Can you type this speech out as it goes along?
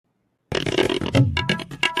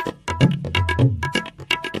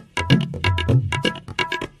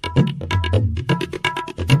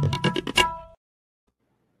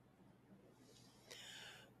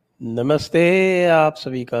नमस्ते। आप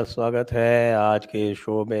सभी का स्वागत है आज के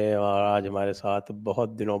शो में। और आज हमारे साथ बहुत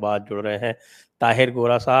दिनों बाद जुड़ रहे हैं ताहिर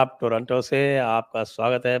गोरा साहब टोरंटो से। आपका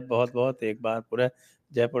स्वागत है बहुत बहुत एक बार पूरे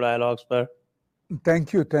जयपुर डायलॉग्स पर।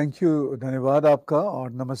 थैंक यू धन्यवाद आपका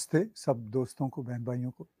और नमस्ते सब दोस्तों को, बहन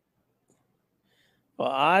भाइयों को। तो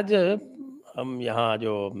आज हम यहाँ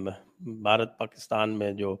जो भारत पाकिस्तान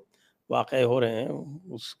में जो वाक़े हो रहे हैं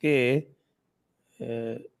उसके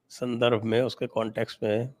संदर्भ में, उसके कॉन्टेक्स्ट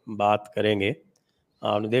में बात करेंगे।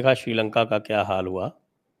 आपने देखा श्रीलंका का क्या हाल हुआ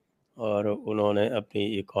और उन्होंने अपनी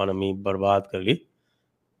इकोनॉमी बर्बाद कर ली।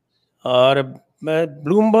 और मैं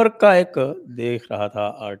ब्लूमबर्ग का एक देख रहा था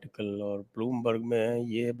आर्टिकल, और ब्लूमबर्ग में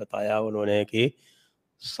ये बताया उन्होंने कि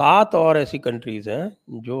 7 और ऐसी कंट्रीज़ हैं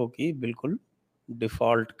जो कि बिल्कुल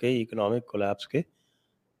डिफ़ॉल्ट के, इकोनॉमिक कोलैप्स के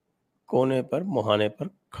कोने पर, मुहाने पर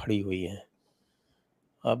खड़ी हुई हैं।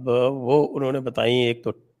 अब वो उन्होंने बताई, एक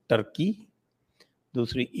तो टर्की,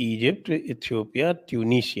 दूसरी इजिप्ट, इथियोपिया,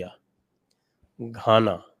 ट्यूनीशिया,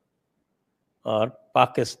 घाना और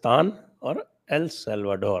पाकिस्तान और एल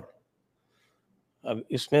सल्वाडोर। अब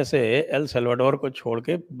इसमें से एल सल्वाडोर को छोड़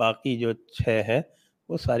के बाकी जो 6 हैं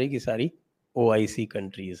वो सारी की सारी ओआईसी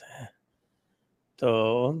कंट्रीज़ हैं।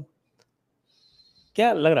 तो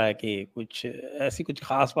क्या लग रहा है कि कुछ ऐसी कुछ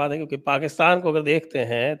ख़ास बात है? क्योंकि पाकिस्तान को अगर देखते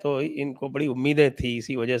हैं तो इनको बड़ी उम्मीदें थी,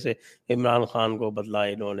 इसी वजह से इमरान खान को बदला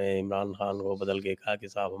इन्होंने। इमरान खान को बदल के कहा कि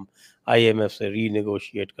साहब हम आईएमएफ से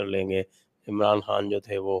रीनेगोशिएट कर लेंगे। इमरान खान जो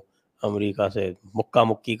थे वो अमेरिका से मुक्का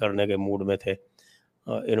मुक्की करने के मूड में थे।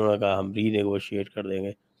 इन्होंने कहा हम रीनेगोशिएट कर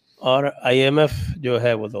देंगे। और आईएमएफ जो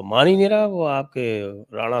है वो तो मान ही नहीं रहा। वो आपके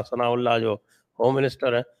राणा सनाउल्लाह जो होम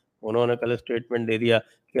मिनिस्टर हैं, उन्होंने कल स्टेटमेंट दे दिया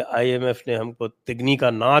कि आईएमएफ ने हमको तिगनी का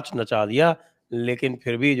नाच नचा दिया, लेकिन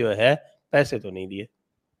फिर भी जो है पैसे तो नहीं दिए।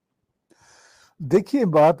 देखिए,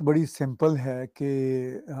 बात बड़ी सिंपल है कि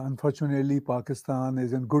unfortunately Pakistan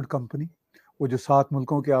is in good company. वो जो 7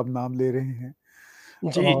 मुल्कों के आप नाम ले रहे हैं,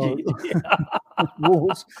 जी, जी, और जी।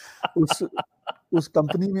 वो उस उस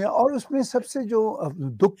कंपनी में, और उसमें सबसे जो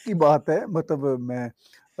दुख की बात है, मतलब मैं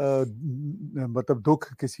मतलब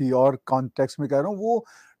दुख किसी और कॉन्टेक्स्ट में कह रहा हूँ, वो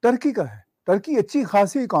टर्की का है। टर्की अच्छी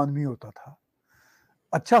खासी इकॉनमी होता था,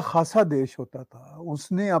 अच्छा खासा देश होता था।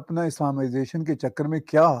 उसने अपना इस्लामाइजेशन के चक्कर में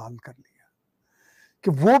क्या हाल कर लिया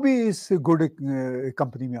कि वो भी इस गुड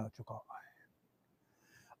कंपनी में आ चुका हुआ है।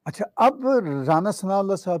 अच्छा, अब राना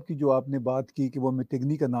सनाउल्लाह साहब की जो आपने बात की कि वो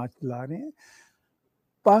मिटिगनी का नाच ला रहे हैं,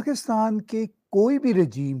 पाकिस्तान के कोई भी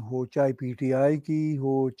रजीम हो, चाहे पीटीआई की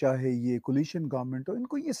हो, चाहे ये कोलिशन गवर्नमेंट हो,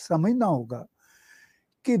 इनको ये समझना होगा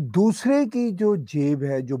कि दूसरे की जो जेब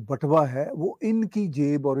है, जो बटवा है, वो इनकी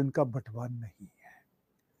जेब और इनका बटवा नहीं है।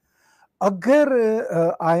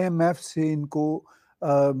 अगर आईएमएफ से इनको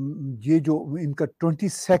ये जो इनका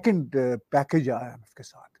 22nd पैकेज आया आईएमएफ के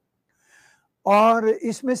साथ, और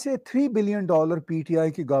इसमें से $3 बिलियन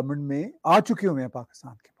पीटीआई की गवर्नमेंट में आ चुके हुए हैं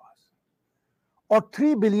पाकिस्तान के पास, और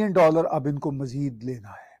 $3 बिलियन अब इनको मजीद लेना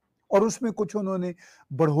है। और उसमें कुछ उन्होंने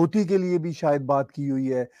बढ़ोतरी के लिए भी शायद बात की हुई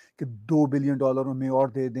है कि $2 बिलियन हमें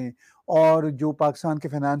और दे दें। और जो पाकिस्तान के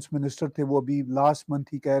फाइनेंस मिनिस्टर थे वो अभी लास्ट मंथ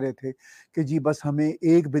ही कह रहे थे कि जी बस हमें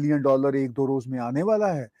 $1 बिलियन 1-2 रोज में आने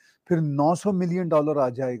वाला है, फिर $900 मिलियन आ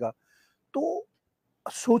जाएगा। तो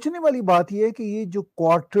सोचने वाली बात यह है कि ये जो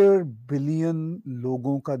 $250 बिलियन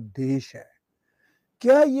लोगों का देश है,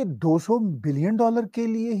 क्या ये $200 बिलियन के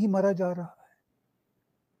लिए ही मरा जा रहा है?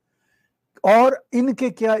 और इनके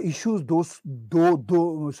क्या इश्यूज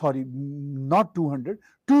सॉरी, नॉट 200,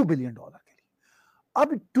 $2 बिलियन के लिए।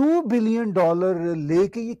 अब $2 बिलियन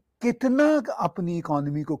लेके ये कितना अपनी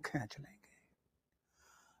इकोनॉमी को खींच लेंगे?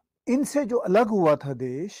 इनसे जो अलग हुआ था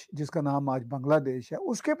देश, जिसका नाम आज बांग्लादेश है,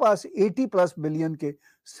 उसके पास 80+ बिलियन के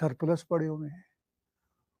सरप्लस पड़े हुए हैं,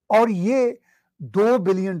 और ये $2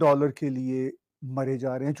 बिलियन के लिए मरे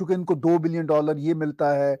जा रहे हैं। चूंकि इनको $2 बिलियन ये मिलता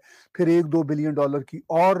है, फिर $1-2 बिलियन की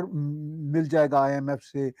और मिल जाएगा आईएमएफ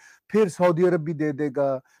से, फिर सऊदी अरब भी दे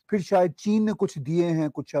देगा, फिर शायद चीन ने कुछ दिए हैं,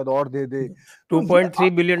 कुछ शायद और दे दे। तो ये 2.3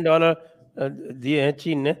 बिलियन डॉलर दिए हैं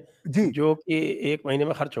चीन ने, जी जो कि 1 महीने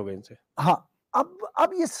में खर्च हो गए इनसे। हाँ,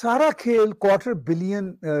 अब ये सारा खेल $250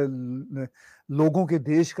 बिलियन लोगों के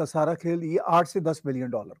देश का सारा खेल, ये $8 से $10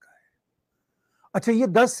 बिलियन का है। अच्छा, ये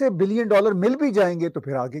 $10 से बिलियन मिल भी जाएंगे तो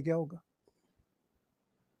फिर आगे क्या होगा?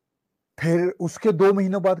 फिर उसके 2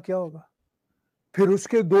 महीनों बाद क्या होगा? फिर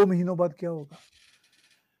उसके 2 महीनों बाद क्या होगा?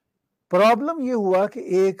 प्रॉब्लम ये हुआ कि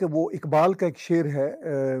एक वो इकबाल का एक शेर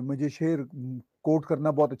है, मुझे शेर कोट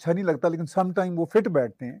करना बहुत अच्छा नहीं लगता, लेकिन सम टाइम वो फिट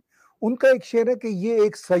बैठते हैं। उनका एक शेर है कि ये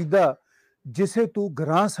एक सजदा जिसे तू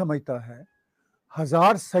ग्रां समझता है,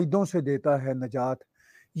 1000 सजदों से देता है नजात।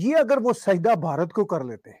 ये अगर वो सजदा भारत को कर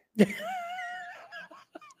लेते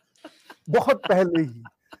बहुत पहले ही,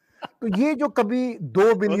 तो ये जो कभी 2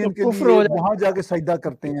 वो तो बिलियन के कुफ्र लिए हो वहां जाता जाके सजदा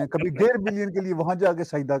करते हैं, कभी 1.5 बिलियन के लिए वहां जाके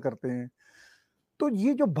सजदा करते हैं। तो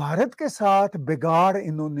ये जो भारत के साथ बिगाड़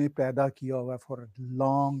इन्होंने पैदा किया हुआ है फॉर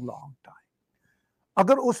लॉन्ग लॉन्ग टाइम,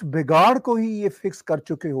 अगर उस बिगाड़ को ही ये फिक्स कर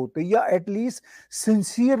चुके होते या एटलीस्ट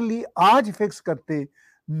सिंसियरली आज फिक्स करते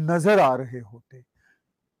नजर आ रहे होते,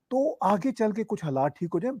 तो आगे चल के कुछ हालात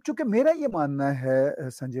ठीक हो जाए। क्योंकि मेरा ये मानना है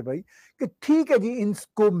संजय भाई कि ठीक है जी,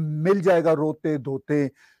 इनको मिल जाएगा रोते धोते,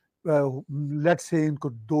 लेट्स से इनको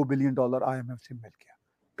 $2 बिलियन आईएमएफ से मिल गया,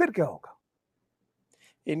 फिर क्या होगा?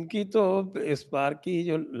 इनकी तो इस बार की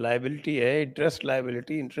जो लाइबिलिटी है, interest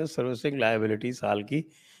liability, interest servicing liability साल की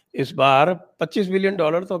इस बार $25 बिलियन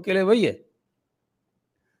तो अकेले वही है।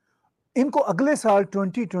 इनको अगले साल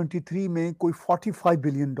 2023 में कोई $45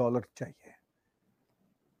 बिलियन चाहिए।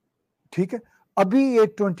 ठीक है, अभी ये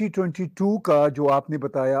 2022 का जो आपने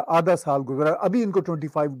बताया आधा साल गुजरा, अभी इनको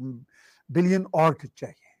 25 बिलियन और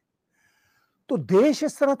चाहिए। तो देश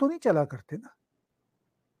इस तरह तो नहीं चला करते ना।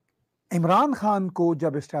 इमरान खान को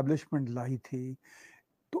जब एस्टैब्लिशमेंट लाई थी,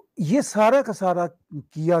 तो ये सारा का सारा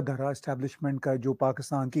किया धरा एस्टैब्लिशमेंट का जो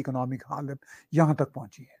पाकिस्तान की इकोनॉमिक हालत यहां तक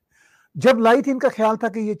पहुंची है। जब लाई थी, इनका ख्याल था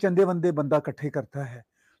कि ये चंदे वंदे बंदा इकट्ठे करता है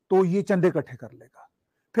तो ये चंदे इकट्ठे कर लेगा।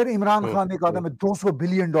 फिर इमरान खान ने कहा था मैं $200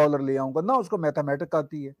 बिलियन ले आऊंगा ना, उसको मैथमेटिक्स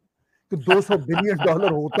आती है कि $200 बिलियन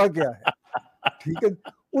होता क्या है। ठीक है,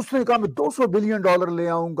 उसने कहा मैं $200 बिलियन ले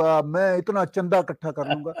आऊंगा, मैं इतना चंदा इकट्ठा कर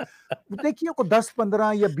लूंगा। देखिए को 10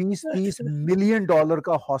 15 या 20 30 मिलियन डॉलर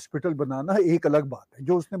का हॉस्पिटल बनाना एक अलग बात है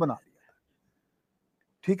जो उसने बना लिया।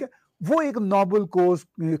 ठीक है, वो एक नोबल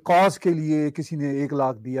कॉज के लिए किसी ने 1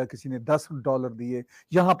 लाख दिया, किसी ने $10 दिए,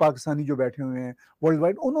 यहाँ पाकिस्तानी जो बैठे हुए हैं वर्ल्ड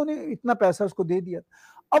वाइड, उन्होंने इतना पैसा उसको दे दिया।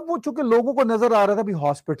 अब वो चूंकि लोगों को नजर आ रहा था भी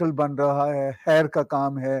हॉस्पिटल बन रहा है, हेयर का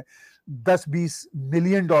काम है, 10-20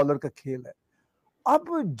 मिलियन डॉलर का खेल है। अब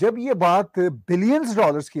जब ये बात बिलियंस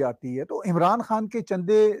डॉलर्स की आती है तो इमरान खान के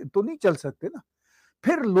चंदे तो नहीं चल सकते ना।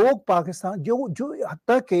 फिर लोग पाकिस्तान जो जो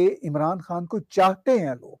हत्ता के इमरान खान को चाहते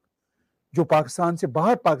हैं, लोग जो पाकिस्तान से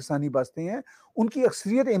बाहर पाकिस्तानी बसते हैं, उनकी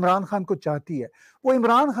अक्सरियत इमरान खान को चाहती है। वो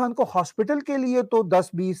इमरान खान को हॉस्पिटल के लिए तो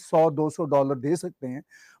 10 20 100 $200 दे सकते हैं,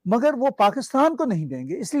 मगर वो पाकिस्तान को नहीं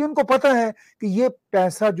देंगे। इसलिए उनको पता है कि ये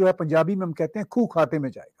पैसा जो है, पंजाबी में हम कहते हैं खूह खाते में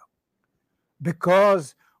जाएगा,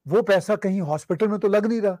 बिकॉज वो पैसा कहीं हॉस्पिटल में तो लग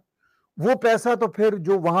नहीं रहा। वो पैसा तो फिर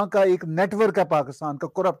जो वहां का एक नेटवर्क है, पाकिस्तान का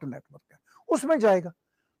करप्ट नेटवर्क है, उसमें जाएगा।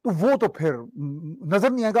 तो वो तो फिर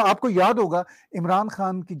नजर नहीं आएगा। आपको याद होगा इमरान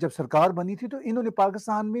खान की जब सरकार बनी थी तो इन्होंने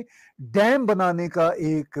पाकिस्तान में डैम बनाने का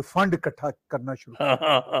एक फंड इकट्ठा करना शुरू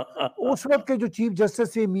किया। उस वक्त के जो चीफ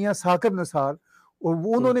जस्टिस थे मियां साकिब निसार, और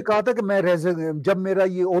वो उन्होंने कहा था कि मैं जब मेरा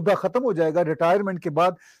ये ओहदा खत्म हो जाएगा रिटायरमेंट के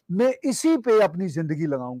बाद, मैं इसी पे अपनी जिंदगी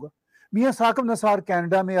लगाऊंगा। मियां साकिब निसार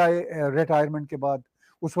कनाडा में आए रिटायरमेंट के बाद।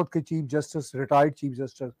 उस वक्त के chief justice, retired chief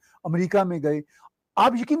justice, America में गए।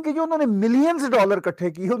 आप यकीन कीजिए उन्होंने मिलियंस डॉलर इकट्ठे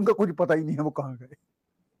किए, उनका कुछ पता ही नहीं है वो कहां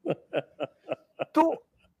गए। तो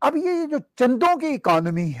अब ये जो चंदों की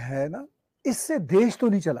इकोनॉमी है ना, इससे देश तो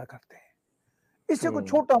नहीं चला करते। इससे कोई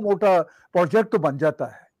छोटा मोटा प्रोजेक्ट तो बन जाता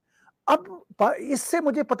है। अब इससे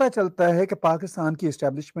मुझे पता चलता है कि पाकिस्तान की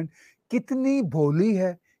एस्टेब्लिशमेंट कितनी भोली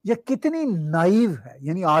है या कितनी नाइव है।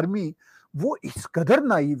 यानी आर्मी वो इस कदर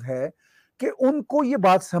नाइव है कि उनको ये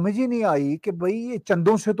बात समझ ही नहीं आई कि भाई ये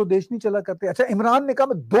चंदों से तो देश नहीं चला करते। अच्छा, इमरान ने कहा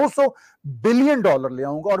मैं $200 बिलियन ले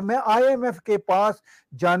आऊंगा और मैं आईएमएफ के पास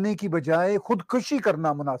जाने की बजाय खुदकुशी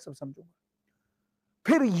करना मुनासिब समझूंगा।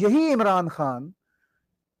 फिर यही इमरान खान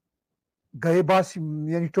गए बास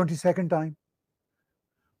यानी 22nd टाइम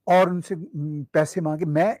और उनसे पैसे मांगे।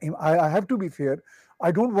 मैं I have to be fair,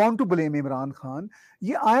 I don't want to blame Imran Khan.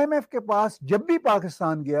 ये आईएमएफ के पास जब भी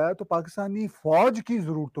पाकिस्तान गया तो पाकिस्तानी फौज की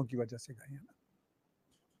जरूरतों की वजह से गए हैं ना।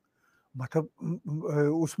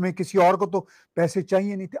 मतलब उसमें किसी और को तो पैसे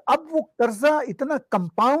चाहिए नहीं थे। अब वो कर्जा इतना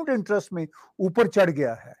कंपाउंड इंटरेस्ट में ऊपर चढ़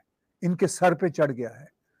गया है, इनके सर पे चढ़ गया है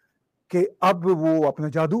कि अब वो अपना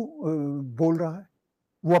जादू बोल रहा है,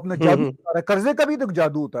 वो अपना जादू बता रहा है। कर्जे का भी तो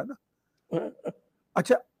जादू होता है ना।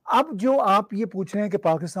 अच्छा, अब जो आप ये पूछ रहे हैं कि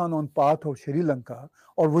Pakistan on path of Sri Lanka,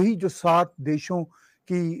 और वही जो 7 देशों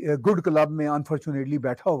की गुड क्लब में अनफॉर्चुनेटली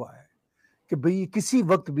बैठा हुआ है कि भाई किसी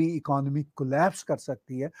वक्त भी इकोनॉमी कोलैप्स कर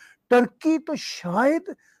सकती है। टर्की तो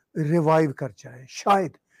शायद रिवाइव कर जाए,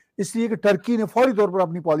 शायद, इसलिए कि टर्की ने फौरी तौर पर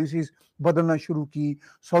अपनी पॉलिसीज बदलना शुरू की,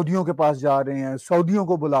 सऊदियों के पास जा रहे हैं, सऊदियों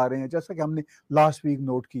को बुला रहे हैं, जैसा कि हमने लास्ट वीक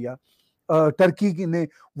नोट किया। टर्की की ने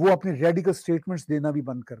वो अपने रेडिकल स्टेटमेंट्स देना भी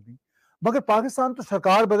बंद कर दी। मगर पाकिस्तान तो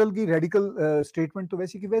सरकार बदल गई, रेडिकल स्टेटमेंट तो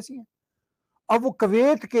वैसी की वैसी है। अब वो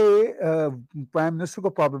कुवैत के प्राइम मिनिस्टर को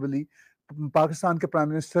प्रोबेबली पाकिस्तान के प्राइम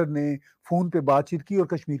मिनिस्टर ने फोन पे बातचीत की और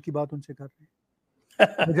कश्मीर की बात उनसे कर रहे हैं।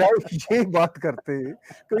 बजाय ये बात करते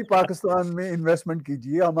कभी पाकिस्तान में इन्वेस्टमेंट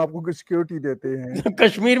कीजिए, हम आपको कुछ सिक्योरिटी देते हैं।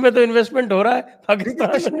 कश्मीर में तो इन्वेस्टमेंट हो रहा है, देखिए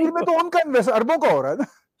पाकिस्तान में नहीं कश्मीर में हो तो उनका इन्वेस्ट अरबों का हो रहा है ना,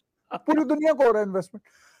 पूरी दुनिया को हो रहा है इन्वेस्टमेंट।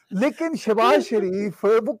 लेकिन शहबाज शरीफ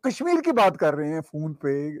वो कश्मीर की बात कर रहे हैं फोन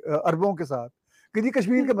पे अरबों के साथ कि जी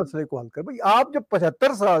कश्मीर के मसले को हल कर। भाई आप जब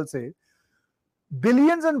 75 साल से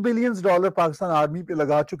billions and billions dollar Pakistan army पे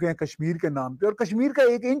लगा चुके हैं कश्मीर के नाम पे, और कश्मीर का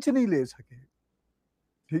 1 इंच नहीं ले सके,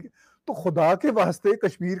 ठीक है, तो खुदा के वास्ते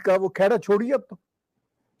कश्मीर का वो खैरा छोड़िए, अब तो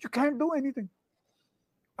यू कैंट डू एनीथिंग।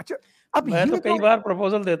 अच्छा, अब मैं तो ये कई बार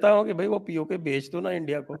प्रपोजल देता हूँ कि भाई वो पीओके बेच दो ना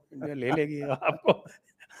इंडिया को, इंडिया ले लेगी आपको,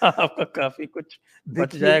 आपका काफी कुछ बच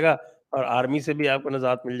देखिए जाएगा और आर्मी से भी आपको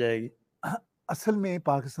निजात मिल जाएगी। असल में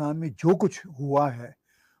पाकिस्तान में जो कुछ हुआ है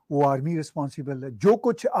वो आर्मी रिस्पॉन्सिबल है, जो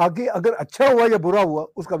कुछ आगे अगर अच्छा हुआ या बुरा हुआ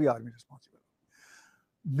उसका भी आर्मी रिस्पॉन्सिबल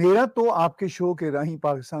है। मेरा तो आपके शो के राही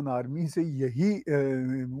पाकिस्तान आर्मी से यही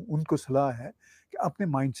उनको सलाह है कि अपने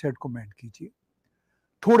माइंडसेट को मेंटेन कीजिए,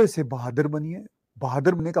 थोड़े से बहादुर बनिए।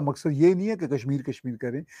 बहादुर बनने का मकसद ये नहीं है कि कश्मीर कश्मीर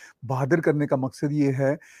करें, बहादुर करने का मकसद ये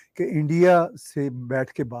है कि इंडिया से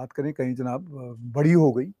बैठ के बात करें, कहीं जनाब बड़ी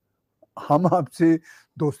हो गई, हम आपसे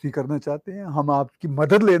दोस्ती करना चाहते हैं, हम आपकी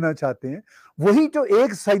मदद लेना चाहते हैं। वही जो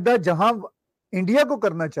एक सजदा जहां इंडिया को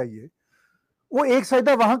करना चाहिए वो एक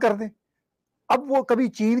सजदा वहां कर दें। अब वो कभी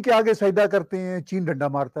चीन के आगे सजदा करते हैं, चीन डंडा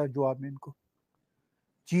मारता है जो आपने इनको,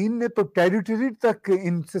 चीन ने तो टेरिटरी तक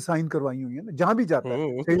इनसे साइन करवाई हुई है ना, जहां भी जाता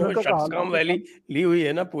है। श्रीलंका का हाल शक्सकाम आपके वैली सामने, ली हुई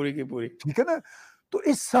है ना पूरी की पूरी। ठीक है ना। तो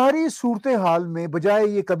इस सारी सूरत हाल में बजाय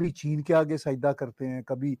ये कभी चीन के आगे सजदा करते हैं,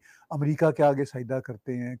 कभी अमेरिका के आगे सजदा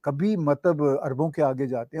करते हैं, कभी मतलब अरबों के आगे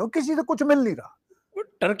जाते हैं और किसी से कुछ मिल नहीं रहा।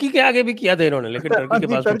 टर्की के आगे भी किया था इन्होंने, लेकिन टर्की हाँ के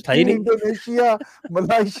जी, पास कुछ था टर्की, ही नहीं। इंडोनेशिया,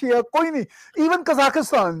 मलेशिया, कोई नहीं, इवन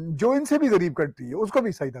कजाकिस्तान जो इनसे भी गरीब कंट्री है उसको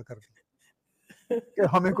भी सजदा कर दिया कि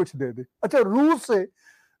हमें कुछ दे दे। अच्छा, रूस से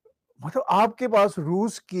मतलब आपके पास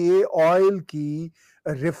रूस के ऑयल की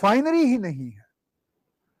रिफाइनरी ही नहीं है,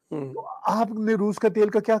 तो आपने रूस का तेल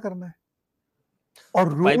का क्या करना है? और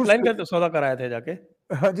तो रूस पाइपलाइन का तो सौदा कराए थे जाके।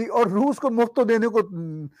 हाँ जी, और रूस को मुफ्त तो देने को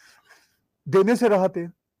देने से रहा थे।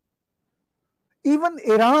 इवन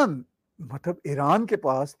ईरान, मतलब ईरान के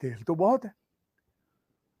पास तेल तो बहुत है,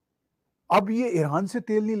 अब ये ईरान से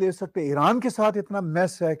तेल नहीं ले सकते, ईरान के साथ इतना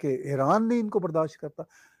मैस है कि ईरान नहीं इनको बर्दाश्त करता,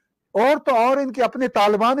 और तो और इनके अपने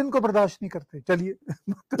तालिबान इनको बर्दाश्त नहीं करते। चलिए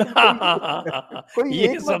मतलब कोई ये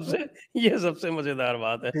एक मसला, सबसे ये सबसे मजेदार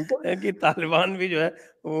बात ठीक है कि तालिबान भी जो है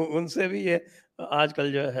उनसे भी ये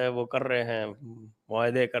आजकल जो है वो कर रहे हैं,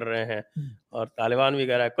 मुआहदे कर रहे हैं, है और तालिबान भी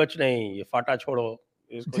कह रहा है कुछ नहीं, ये फाटा छोड़ो,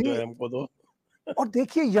 इसको जो जी। है हमको दो। और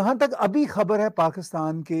देखिए यहां तक अभी खबर है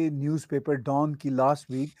पाकिस्तान के न्यूज़पेपर डॉन की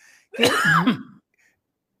लास्ट वीक कि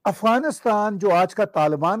अफगानिस्तान जो आज का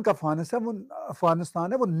तालिबान का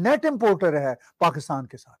अफगानिस्तान है वो नेट इंपोर्टर है पाकिस्तान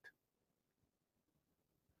के साथ।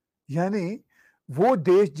 यानी वो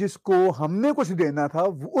देश जिसको हमने कुछ देना था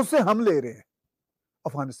उससे हम ले रहे हैं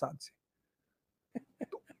अफगानिस्तान से।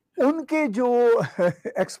 तो उनके जो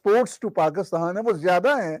एक्सपोर्ट्स टू पाकिस्तान है वो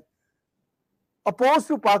ज्यादा है opposed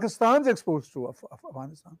to Pakistan exports to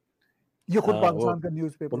Afghanistan. ये खुद हाँ, वो पाकिस्तान का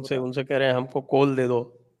न्यूज़पेपर उनसे बता उनसे कह रहे हैं हमको कोल दे दो,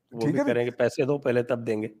 वो ठीक भी है ना। करेंगे पैसे दो पहले तब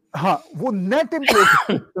देंगे। हाँ, वो नेट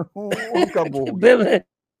इंपोर्ट उनका वो हो डिब्बे गया। में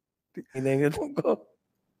नहीं देंगे तुमको।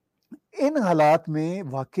 इन हालात में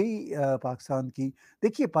वाकई पाकिस्तान की,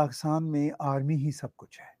 देखिए पाकिस्तान में आर्मी ही सब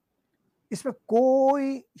कुछ है, इसमें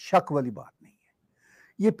कोई शक वाली बात नहीं है।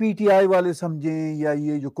 ये पीटीआई वाले समझें या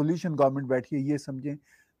ये जो कोलिशन गवर्नमेंट बैठी है ये समझें,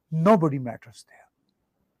 नोबडी मैटर्स देयर।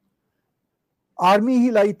 आर्मी ही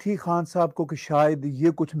लाई थी खान साहब को कि शायद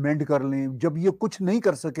ये कुछ मेंड कर लें, जब ये कुछ नहीं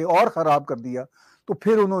कर सके और खराब कर दिया तो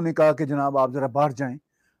फिर उन्होंने कहा कि जनाब आप जरा बाहर जाएं,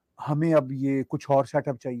 हमें अब ये कुछ और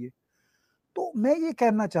सेटअप चाहिए। तो मैं ये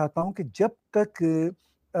कहना चाहता हूं कि जब तक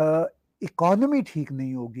इकोनॉमी ठीक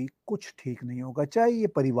नहीं होगी कुछ ठीक नहीं होगा, चाहे ये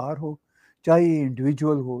परिवार हो, चाहे ये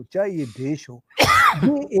इंडिविजुअल हो, चाहे ये देश हो।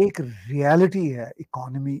 ये एक रियलिटी है,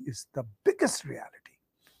 economy is the biggest reality.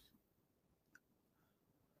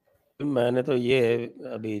 मैंने तो ये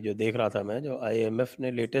अभी जो देख रहा था मैं, जो आईएमएफ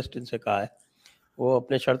ने लेटेस्ट इनसे कहा है, वो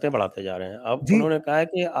अपने शर्तें बढ़ाते जा रहे हैं। अब जी, उन्होंने कहा है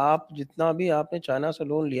कि आप जितना भी आपने चाइना से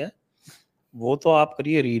लोन लिया है वो तो आप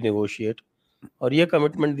करिए रीनेगोशिएट, और ये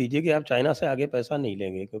कमिटमेंट दीजिए कि आप चाइना से आगे पैसा नहीं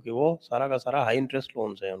लेंगे, क्योंकि वो सारा का सारा हाई इंटरेस्ट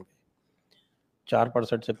लोन्स हैं उनके,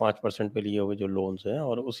 4% से 5% पे लिए हुए जो लोन्स हैं,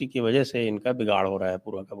 और उसी की वजह से इनका बिगाड़ हो रहा है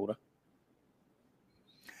पूरा का पूरा।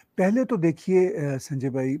 पहले तो देखिए संजय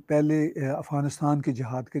भाई, पहले अफगानिस्तान के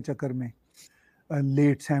जिहाद के चक्कर में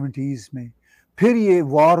लेट 70s में, फिर ये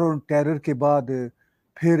वॉर और टेरर के बाद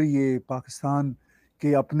फिर ये पाकिस्तान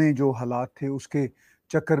के अपने जो हालात थे उसके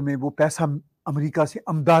चक्कर में वो पैसा अमेरिका से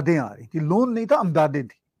अमदादें आ रही थी, लोन नहीं था, अमदादें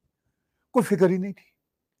थी, कोई फिक्र ही नहीं थी।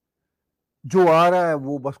 जो आ रहा है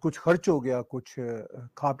वो बस कुछ खर्च हो गया, कुछ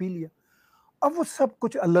खा पी लिया। अब वो सब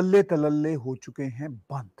कुछ अल्लल्ले तलल्ले हो चुके हैं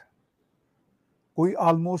बंद। कोई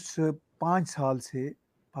ऑलमोस्ट 5 साल से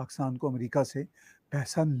पाकिस्तान को अमेरिका से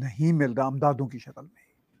पैसा नहीं मिल रहा, अमदादों की शक्ल में।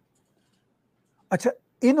 अच्छा,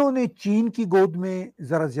 इन्होंने चीन की गोद में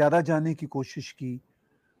जरा ज्यादा जाने की कोशिश की,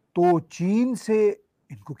 तो चीन से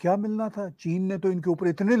इनको क्या मिलना था? चीन ने तो इनके ऊपर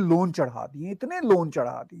इतने लोन चढ़ा दिए, इतने लोन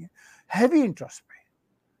चढ़ा दिए हैवी इंटरेस्ट पे,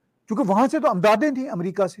 क्योंकि वहां से तो अमदादें थी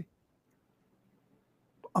अमेरिका से,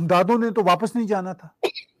 तो अमदादों ने तो वापस नहीं जाना था।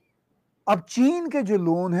 अब चीन के जो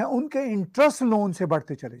लोन है उनके इंटरेस्ट लोन से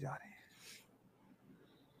बढ़ते चले जा रहे हैं।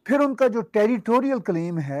 फिर उनका जो टेरिटोरियल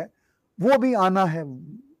क्लेम है वो भी आना है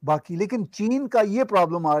बाकी, लेकिन चीन का ये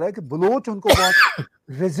प्रॉब्लम आ रहा है कि बलोच उनको बहुत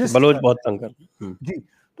रेजिस्ट बलोच कर बहुत रहे तंग कर हैं। जी,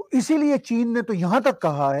 तो इसीलिए चीन ने तो यहां तक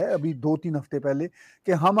कहा है अभी 2-3 हफ्ते पहले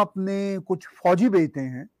कि हम अपने कुछ फौजी भेजते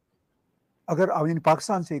हैं, अगर यानी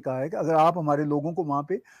पाकिस्तान से कहा है कि अगर आप हमारे लोगों को वहां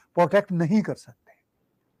पे प्रोटेक्ट नहीं कर सकते,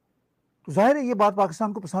 तो जाहिर है ये बात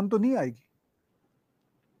पाकिस्तान को पसंद तो नहीं आएगी।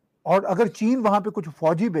 और अगर चीन वहां पे कुछ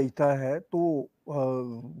फौजी भेजता है तो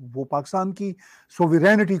वो पाकिस्तान की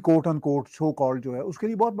sovereignty quote unquote so called जो है उसके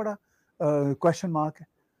लिए बहुत बड़ा क्वेश्चन मार्क है।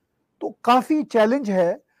 तो काफी चैलेंज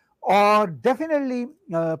है, और definitely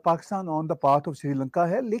Pakistan on the path of Sri Lanka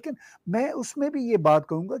है। लेकिन मैं उसमें भी ये बात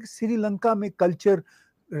कहूंगा कि श्रीलंका में कल्चर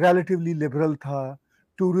रिलेटिवली लिबरल था,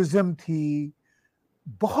 टूरिज्म थी,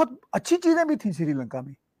 बहुत अच्छी चीजें भी थी श्रीलंका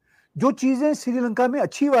में। जो चीजें श्रीलंका में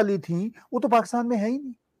अच्छी वाली थी वो तो पाकिस्तान में है ही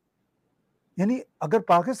नहीं। यानी अगर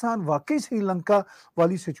पाकिस्तान वाकई श्रीलंका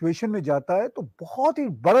वाली सिचुएशन में जाता है तो बहुत ही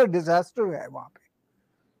बड़ा डिजास्टर है वहां पे,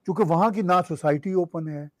 क्योंकि वहां की ना सोसाइटी ओपन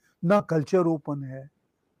है, ना कल्चर ओपन है,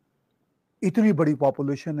 इतनी बड़ी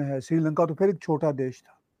पॉपुलेशन है। श्रीलंका तो फिर एक छोटा देश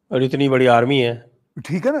था, और इतनी बड़ी आर्मी है।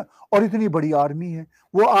 ठीक है ना, और इतनी बड़ी आर्मी है,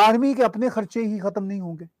 वो आर्मी के अपने खर्चे ही खत्म नहीं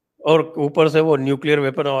होंगे। और ऊपर से वो न्यूक्लियर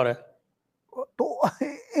वेपन और है। तो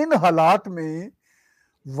इन हालात में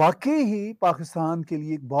वाकई ही पाकिस्तान के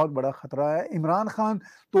लिए एक बहुत बड़ा खतरा है। इमरान खान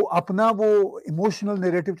तो अपना वो इमोशनल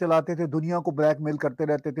नैरेटिव चलाते थे, दुनिया को ब्लैकमेल करते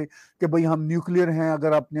रहते थे कि भाई हम न्यूक्लियर हैं,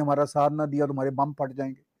 अगर आपने हमारा साथ ना दिया तो हमारे बम फट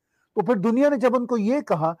जाएंगे। तो फिर दुनिया ने जब उनको ये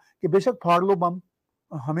कहा कि बेशक फाड़ लो बम,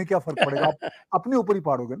 हमें क्या फर्क पड़ेगा, आप अपने ऊपर ही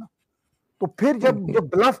फाड़ोगे ना। तो फिर जब जो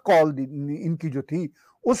ब्लफ कॉल इनकी जो थी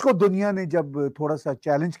उसको दुनिया ने जब थोड़ा सा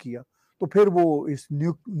चैलेंज किया, तो फिर वो इस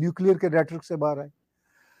न्यूक्लियर के रेटरिक से बाहर आए।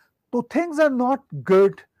 तो थिंग्स आर नॉट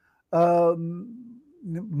गुड।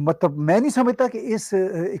 मतलब मैं नहीं समझता कि इस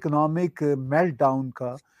इकोनॉमिक मेल्टडाउन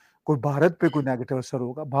का कोई भारत पे कोई नेगेटिव असर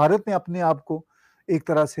होगा। भारत ने अपने आप को एक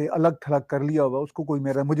तरह से अलग थलग कर लिया होगा, उसको कोई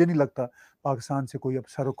मुझे नहीं लगता पाकिस्तान से कोई अब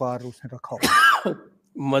सरोकार उसने रखा होगा।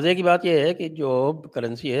 मज़े की बात यह है कि जो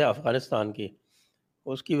करेंसी है अफ़गानिस्तान की,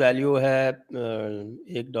 उसकी वैल्यू है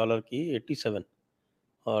 $1 की 87,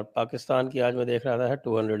 और पाकिस्तान की आज मैं देख रहा था है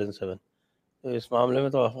 207। तो इस मामले में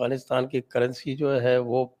तो अफ़गानिस्तान की करेंसी जो है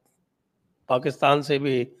वो पाकिस्तान से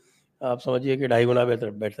भी आप समझिए कि 2.5 गुना बेहतर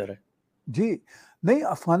बेहतर है। जी, नहीं,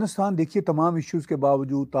 अफगानिस्तान देखिए तमाम इश्यूज के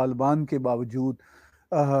बावजूद, तालिबान के बावजूद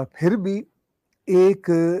फिर भी एक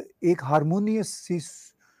एक हारमोनियस सी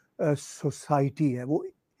सोसाइटी है, वो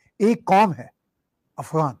एक कौम है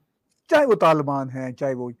अफगान, चाहे वो तालिबान है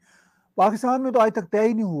चाहे वो। पाकिस्तान में तो आज तक तय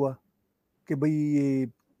ही नहीं हुआ कि भाई ये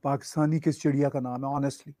पाकिस्तानी किस चिड़िया का नाम है,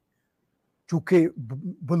 ऑनेस्टली। चूंकि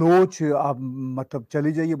बलोच, आप मतलब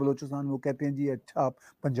चले जाइए बलोचिस्तान में, वो कहते हैं जी अच्छा आप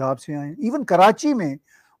पंजाब से आए। इवन कराची में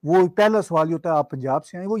वो पहला सवाल ही होता है आप पंजाब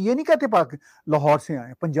से आए, वो ये नहीं कहते पाक लाहौर से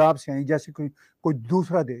आए, पंजाब से आए, जैसे कोई कोई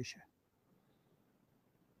दूसरा देश है।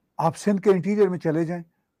 आप सिंध के इंटीरियर में चले जाएं,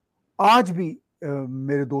 आज भी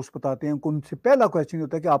मेरे दोस्त बताते हैं उनसे पहला क्वेश्चन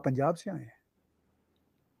होता है कि आप पंजाब से आए हैं।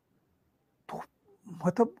 तो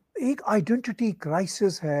मतलब एक आइडेंटिटी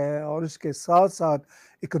क्राइसिस है, और इसके साथ साथ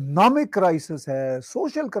इकोनॉमिक क्राइसिस है,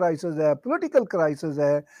 सोशल क्राइसिस है, पॉलिटिकल क्राइसिस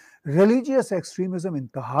है, रिलीजियस एक्सट्रीमिज्म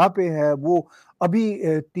इंतहा पे है। वो अभी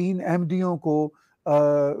 3 अहमदियों को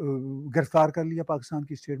गिरफ्तार कर लिया पाकिस्तान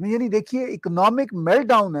की स्टेट में। यानी देखिए इकोनॉमिक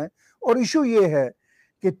मेल्टडाउन है, और इशू ये है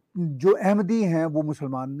कि जो अहमदी हैं वो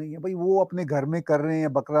मुसलमान नहीं है। भाई वो अपने घर में कर रहे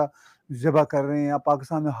हैं, बकरा ज़िबा कर रहे हैं, या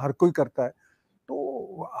पाकिस्तान में हर कोई करता है,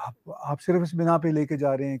 तो आप सिर्फ इस बिना पे लेके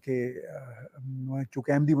जा रहे हैं कि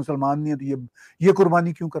चूंकि अहमदी मुसलमान नहीं है तो ये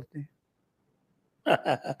कुर्बानी क्यों करते हैं।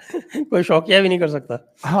 कोई शौकिया भी नहीं कर सकता।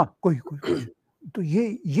 हाँ, कोई तो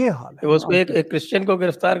ये हाल है तो उसको एक मामला। एक क्रिश्चियन को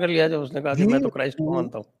गिरफ्तार कर लिया जब उसने कहा कि जी, मैं तो क्राइस्ट को वो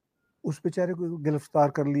मानता हूँ। उस बेचारे को गिरफ्तार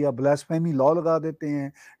कर लिया, ब्लास्फेमी लॉ लगा देते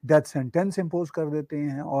हैं, डेथ सेंटेंस इम्पोज कर देते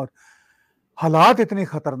हैं, और हालात इतने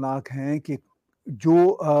खतरनाक हैं कि जो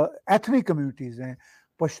एथनिक कम्युनिटीज हैं,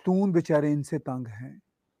 पश्तून बेचारे इनसे तंग हैं,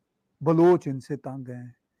 बलोच इनसे तंग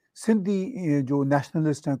हैं, सिंधी जो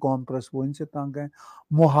नेशनलिस्ट हैं, कौम परस्त, वो इनसे तंग हैं।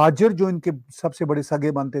 मुहाजिर जो इनके सबसे बड़े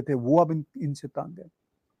सगे बनते थे वो अब इनसे तंग हैं।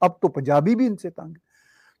 अब तो पंजाबी भी इनसे तंग है।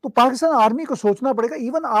 तो पाकिस्तान आर्मी को सोचना पड़ेगा।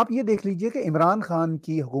 इवन आप ये देख लीजिए कि इमरान खान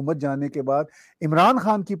की हुकूमत जाने के बाद इमरान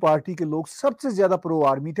खान की पार्टी के लोग सबसे ज्यादा प्रो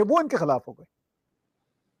आर्मी थे, वो इनके खिलाफ हो गए।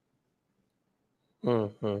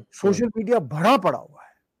 सोशल मीडिया भरा पड़ा हुआ है।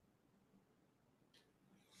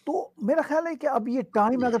 तो मेरा ख्याल है कि अब ये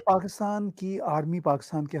टाइम, अगर पाकिस्तान की आर्मी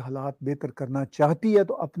पाकिस्तान के हालात बेहतर करना चाहती है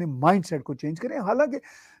तो अपने माइंडसेट को चेंज करें। हालांकि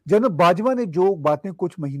जनरल बाजवा ने जो बातें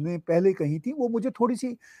कुछ महीने पहले कही थी वो मुझे थोड़ी सी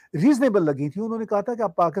रीजनेबल लगी थी। उन्होंने कहा था कि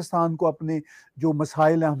अब पाकिस्तान को अपने जो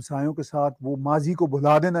मसाइल हैं हमसायों के साथ, वो माजी को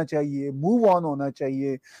भुला देना चाहिए, मूव ऑन होना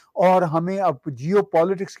चाहिए, और हमें अब जियो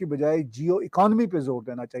पॉलिटिक्स की बजाय जियो इकोनॉमी पे जोर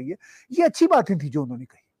देना चाहिए। ये अच्छी बातें थी जो उन्होंने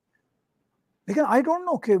कही। लेकिन आई डोंट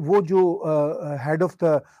नो कि वो जो हेड ऑफ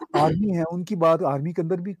द आर्मी है उनकी बात आर्मी के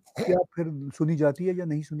अंदर भी क्या फिर सुनी जाती है या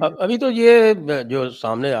नहीं सुनी जाती। अभी तो ये जो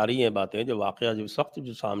सामने आ रही हैं बातें, जो वाकया जो सख्त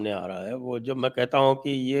जो सामने आ रहा है, वो जब मैं कहता हूँ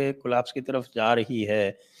कि ये कोलैप्स की तरफ जा रही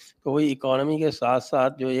है, तो वही इकोनॉमी के साथ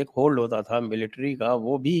साथ जो एक होल्ड होता था मिलिट्री का,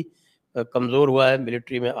 वो भी कमज़ोर हुआ है।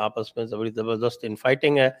 मिलिट्री में आपस में ज़बरदस्त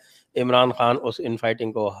इनफाइटिंग है। इमरान खान उस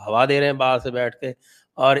इनफाइटिंग को हवा दे रहे हैं बाहर से बैठ के,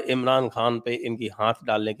 और इमरान खान पे इनकी हाथ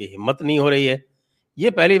डालने की हिम्मत नहीं हो रही है। ये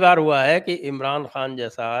पहली बार हुआ है कि इमरान खान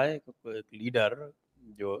जैसा एक लीडर,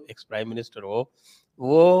 जो एक्स प्राइम मिनिस्टर हो,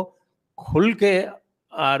 वो खुल के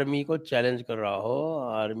आर्मी को चैलेंज कर रहा हो,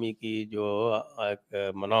 आर्मी की जो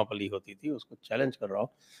एक मोनोपोली होती थी उसको चैलेंज कर रहा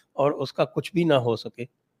हो, और उसका कुछ भी ना हो सके।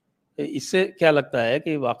 इससे क्या लगता है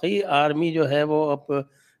कि वाकई आर्मी जो है वो अब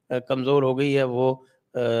कमज़ोर हो गई है। वो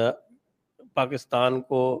पाकिस्तान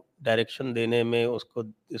को डायरेक्शन देने में, उसको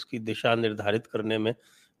इसकी दिशा निर्धारित करने में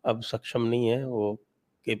अब सक्षम नहीं है, वो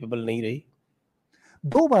कैपेबल नहीं रही।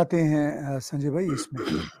 दो बातें हैं संजय भाई इसमें।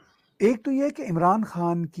 एक तो यह कि इमरान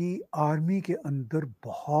खान की आर्मी के अंदर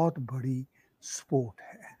बहुत बड़ी सपोर्ट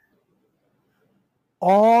है,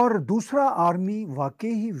 और दूसरा आर्मी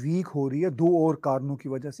वाकई ही वीक हो रही है दो और कारणों की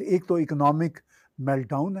वजह से। एक तो इकोनॉमिक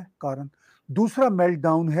मेल्टडाउन है कारण, दूसरा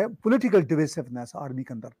मेल्टडाउन है पॉलिटिकल डिविसिवनेस आर्मी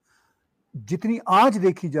के अंदर, जितनी आज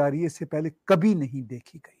देखी जा रही है इससे पहले कभी नहीं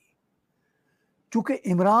देखी गई। चूंकि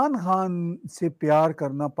इमरान खान से प्यार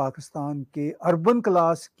करना पाकिस्तान के अर्बन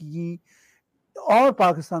क्लास की और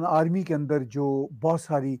पाकिस्तान आर्मी के अंदर जो बहुत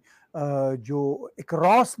सारी जो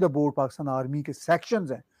across the board Pakistan army के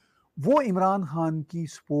सेक्शंस हैं, वो इमरान खान की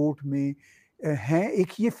सपोर्ट में हैं।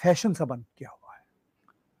 एक ये फैशन सा बन गया हुआ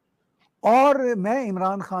है। और मैं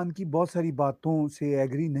इमरान खान की बहुत सारी बातों से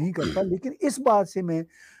एग्री नहीं करता, लेकिन इस बात से मैं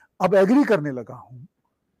अब एग्री करने लगा हूं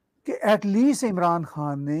कि एटलीस्ट इमरान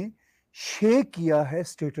खान ने शेक किया है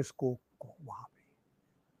स्टेटस को वहां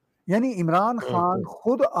पे। यानी इमरान खान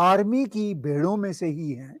खुद आर्मी की भेड़ों में से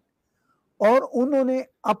ही हैं, और उन्होंने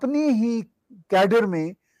अपनी ही कैडर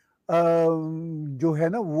में जो है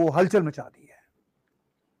ना वो हलचल मचा दी है।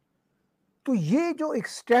 तो ये जो एक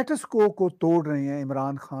स्टेटस को तोड़ रहे हैं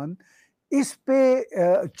इमरान खान, इस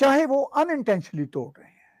पे चाहे वो अनइंटेंशनली तोड़ रहे हैं,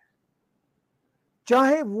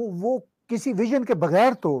 चाहे वो किसी विजन के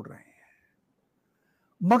बगैर तोड़ रहे हैं,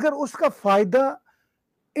 मगर उसका फायदा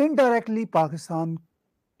इनडायरेक्टली पाकिस्तान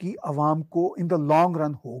की आवाम को इन द लॉन्ग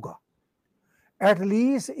रन होगा।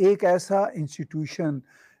 एटलीस्ट एक ऐसा इंस्टीट्यूशन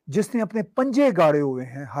जिसने अपने पंजे गाड़े हुए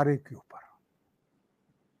हैं हर एक के ऊपर।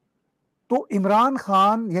 तो इमरान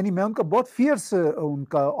खान, यानी मैं उनका बहुत फियर्स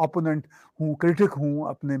उनका ओपोनेंट हूँ, क्रिटिक हूँ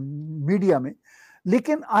अपने मीडिया में,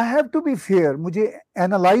 लेकिन आई हैव टू बी फेयर। मुझे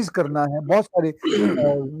एनालाइज करना है बहुत सारे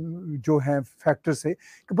जो हैं फैक्टर से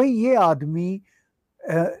कि भाई ये आदमी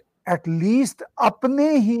एटलीस्ट अपने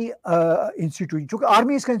ही इंस्टीट्यूशन, चूंकि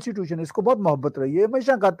आर्मी इसका इंस्टीट्यूशन है, इसको बहुत मोहब्बत रही है,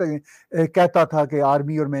 हमेशा कहता था कि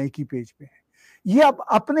आर्मी और मैं एक ही पेज पे है। ये अब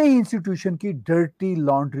अपने ही इंस्टीट्यूशन की डर्टी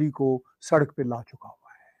लॉन्ड्री को सड़क पे ला चुका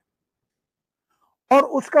हुआ है, और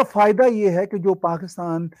उसका फायदा ये है कि जो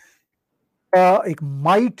पाकिस्तान का एक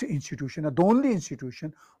माइट इंस्टीट्यूशन है, द ओनली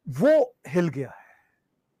इंस्टीट्यूशन, वो हिल गया है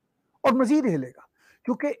और मजीद हिलेगा,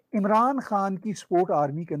 क्योंकि इमरान खान की सपोर्ट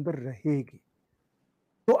आर्मी के अंदर रहेगी।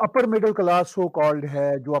 तो upper middle class so called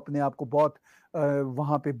है, जो अपने आप को बहुत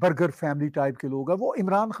वहां पे बर्गर फैमिली टाइप के लोग हैं, वो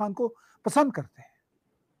इमरान खान को पसंद करते हैं।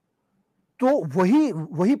 तो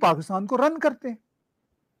वही पाकिस्तान को रन करते हैं।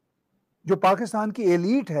 जो पाकिस्तान की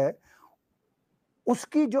एलीट है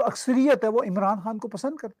उसकी जो अक्सरियत है वो इमरान खान को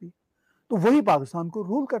पसंद करती है, तो वही पाकिस्तान को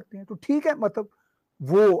रूल करते हैं। तो ठीक है, मतलब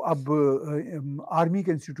वो अब आर्मी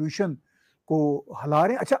के इंस्टीट्यूशन को हिला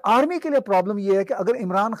रहे हैं। अच्छा, आर्मी के लिए प्रॉब्लम यह है कि अगर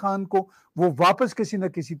इमरान खान को वो वापस किसी न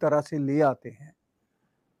किसी तरह से ले आते हैं,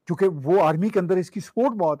 क्योंकि वो आर्मी के अंदर इसकी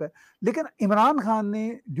सपोर्ट बहुत है, लेकिन इमरान खान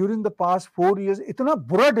ने ड्यूरिंग द पास्ट 4 इयर्स इतना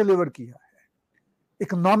बुरा डिलीवर किया है,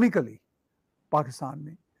 इकोनॉमिकली पाकिस्तान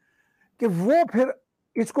में, कि वो फिर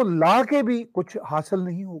इसको ला के भी कुछ हासिल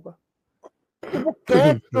नहीं होगा। तो वो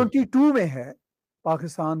कैच 22 में है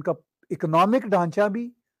पाकिस्तान का इकोनॉमिक ढांचा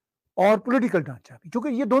भी और पॉलिटिकल ढांचा भी, क्योंकि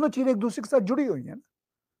ये दोनों चीजें एक दूसरे के साथ जुड़ी हुई हैं ना।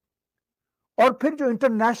 और फिर जो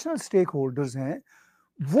इंटरनेशनल स्टेक होल्डर्स हैं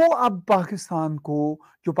वो अब पाकिस्तान को,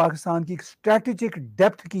 जो पाकिस्तान की स्ट्रेटेजिक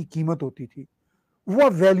डेप्थ की कीमत होती थी, वो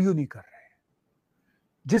अब वैल्यू नहीं कर रहे।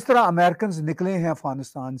 जिस तरह अमेरिकन निकले हैं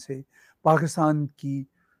अफगानिस्तान से पाकिस्तान की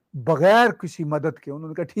बगैर किसी मदद के,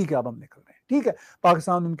 उन्होंने कहा ठीक है अब हम निकल रहे हैं, ठीक है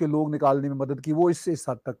पाकिस्तान उनके लोग निकालने में मदद की, वो इससे इस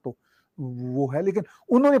हद तक तो वो है, लेकिन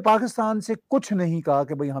उन्होंने पाकिस्तान से कुछ नहीं कहा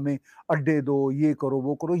कि भाई हमें अड्डे दो, ये करो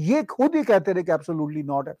वो करो, ये खुद ही कहते रहे कि एब्सोल्युटली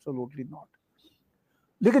नॉट, एब्सोल्युटली नॉट।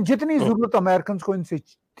 लेकिन जितनी जरूरत अमेरिकन को इनसे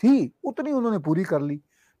थी उतनी उन्होंने पूरी कर ली,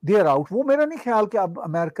 दे आर आउट। वो मेरा नहीं ख्याल कि अब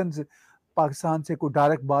अमेरिकन पाकिस्तान से कोई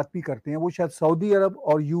डायरेक्ट बात भी करते हैं, वो शायद सऊदी अरब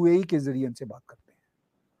और यूएई के जरिए इनसे बात करते हैं।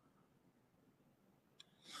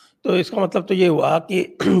 तो इसका मतलब तो ये हुआ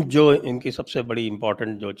कि जो इनकी सबसे बड़ी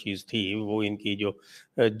इम्पोर्टेंट जो चीज़ थी वो इनकी जो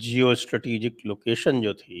जियो स्ट्रेटेजिक लोकेशन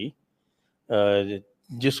जो थी,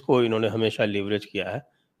 जिसको इन्होंने हमेशा लिवरेज किया है,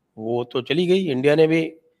 वो तो चली गई। इंडिया ने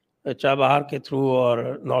भी चाबहार के थ्रू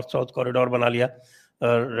और नॉर्थ साउथ कॉरिडोर बना लिया,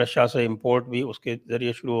 रशिया से इंपोर्ट भी उसके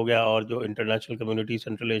ज़रिए शुरू हो गया, और जो इंटरनेशनल कम्युनिटी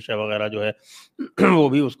सेंट्रल एशिया वगैरह जो है वो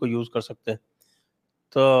भी उसको यूज़ कर सकते हैं।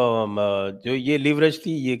 तो जो ये लिवरेज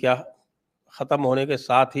थी ये क्या ख़त्म होने के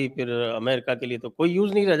साथ ही फिर अमेरिका के लिए तो कोई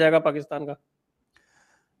यूज़ नहीं रह जाएगा पाकिस्तान का?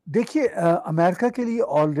 देखिए अमेरिका के लिए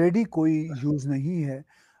ऑलरेडी कोई यूज नहीं है।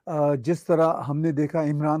 जिस तरह हमने देखा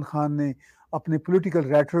इमरान खान ने अपने पॉलिटिकल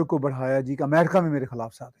रेटरिक को बढ़ाया जी कि अमेरिका में मेरे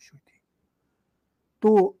खिलाफ साजिश हुई थी,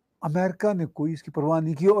 तो अमेरिका ने कोई इसकी परवाह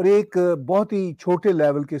नहीं की, और एक बहुत ही छोटे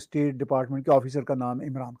लेवल के स्टेट डिपार्टमेंट के ऑफिसर का नाम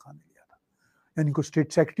इमरान खान ने लिया था। यानी को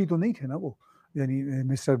स्टेट सेक्रेटरी तो नहीं थे ना वो, यानी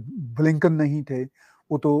मिस्टर ब्लिंकन नहीं थे,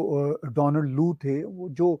 वो तो डोनाल्ड लू थे, वो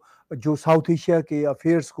जो जो साउथ एशिया के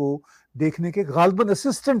अफेयर्स को देखने के गालबन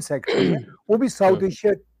असिस्टेंट सेक्रेटरी हैं, वो भी साउथ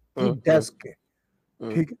एशिया की डेस्क के,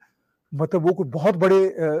 ठीक है। मतलब वो कोई बहुत बड़े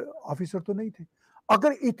ऑफिसर तो नहीं थे।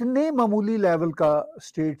 अगर इतने मामूली लेवल का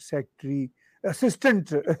state secretary, assistant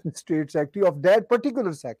state secretary of that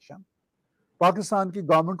particular section Pakistan की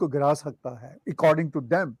गवर्नमेंट को गिरा सकता है अकॉर्डिंग टू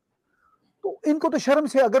देम, तो इनको तो शर्म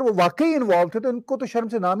से, अगर वो वाकई इन्वॉल्व थे तो इनको तो शर्म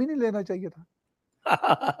से नाम ही नहीं लेना चाहिए था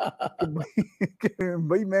कि भाई कि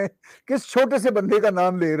भाई मैं किस छोटे से बंदे का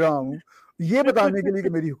नाम ले रहा हूं ये बताने के लिए कि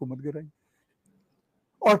मेरी हुकूमत गिराई।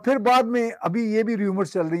 और फिर बाद में अभी ये भी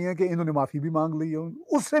रूमर्स चल रही हैं कि इन्होंने माफी भी मांग ली है,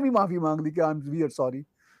 उससे भी माफी मांग ली कि I am we are sorry.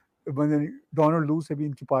 Donald लू से भी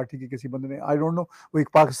इनकी पार्टी के किसी बंदे ने, आई डोंट नो, वो एक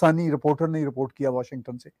पाकिस्तानी रिपोर्टर ने रिपोर्ट किया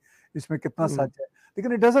वाशिंगटन से, इसमें कितना सच है,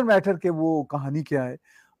 लेकिन इट डजंट मैटर कि वो कहानी क्या है।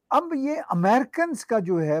 अब ये अमेरिकन का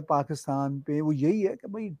जो है पाकिस्तान पे वो यही है कि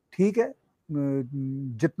भाई ठीक है,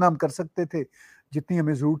 जितना हम कर सकते थे, जितनी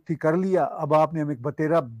हमें जरूरत थी कर लिया, अब आपने हमें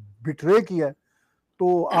बतेरा बिट्रे किया,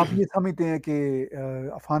 तो आप ये समझते हैं कि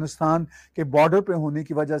अफगानिस्तान के बॉर्डर पे होने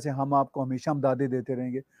की वजह से हम आपको हमेशा हमदादे देते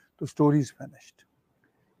रहेंगे, तो स्टोरी इज फिनिश्ड।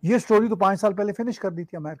 ये स्टोरी तो 5 साल पहले फिनिश कर दी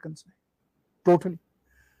थी अमेरिकन ने टोटली।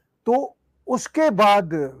 तो उसके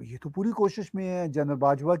बाद ये तो पूरी कोशिश में है, जनरल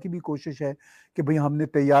बाजवा की भी कोशिश है कि भाई हमने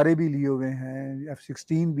तैयारे भी लिए हुए हैं,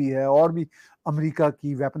 F-16 भी है, और भी अमेरिका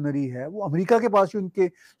की वेपनरी है, वो अमेरिका के पास ही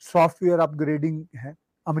उनके सॉफ्टवेयर अपग्रेडिंग है,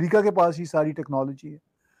 अमेरिका के पास ही सारी टेक्नोलॉजी है।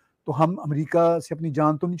 तो हम अमेरिका से अपनी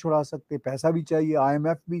जान तो नहीं छुड़ा सकते, पैसा भी चाहिए,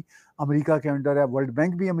 IMF भी अमेरिका के अंडर है, वर्ल्ड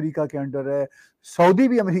बैंक भी अमेरिका के अंडर है, सऊदी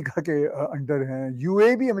भी अमेरिका के अंडर है,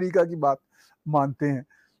 UAE भी अमेरिका की बात मानते हैं।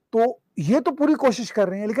 तो ये तो पूरी कोशिश कर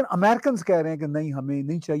रहे हैं, लेकिन अमेरिकन कह रहे हैं कि नहीं हमें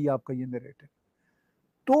नहीं चाहिए आपका ये नैरेटिव।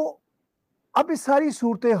 तो अब इस सारी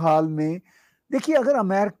सूरत हाल में देखिए, अगर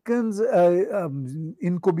अमेरिकन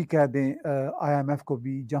इनको भी कह दें, IMF को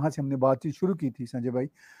भी, जहां से हमने बातचीत शुरू की थी संजय भाई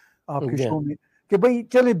आपके शो में, कि भाई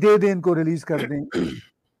चले दे दें, इनको रिलीज कर दें,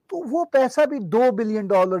 तो वो पैसा भी $2 बिलियन,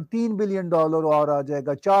 $3 बिलियन और आ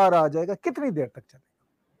जाएगा, 4 आ जाएगा, कितनी देर तक चलेगा,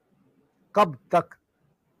 कब तक?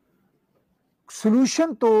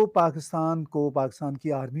 सोल्यूशन तो पाकिस्तान को, पाकिस्तान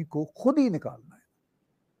की आर्मी को खुद ही निकालना है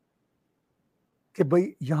कि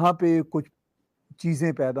भाई यहाँ पे कुछ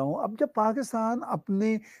चीजें पैदा हों। अब जब पाकिस्तान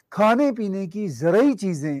अपने खाने पीने की ज़रूरी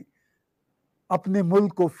चीजें अपने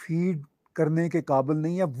मुल्क को फीड करने के काबिल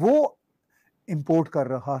नहीं है, वो इंपोर्ट कर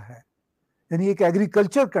रहा है, यानी एक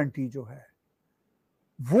एग्रीकल्चर कंट्री जो है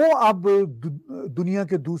वो अब दुनिया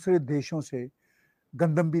के दूसरे देशों से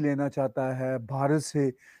गंदम भी लेना चाहता है, भारत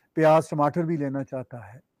से प्याज टमाटर भी लेना चाहता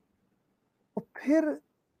है, तो फिर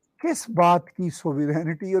किस बात की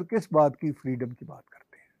सोवरेनिटी और किस बात की फ्रीडम की बात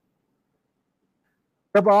करते हैं?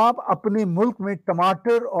 जब आप अपने मुल्क में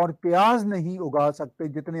टमाटर और प्याज नहीं उगा सकते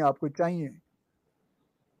जितने आपको चाहिए,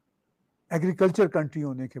 एग्रीकल्चर कंट्री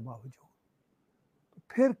होने के बावजूद,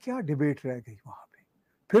 फिर क्या डिबेट रह गई वहां पे?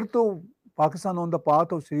 फिर तो पाकिस्तान ऑन द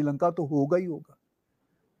पाथ और श्रीलंका तो होगा ही होगा।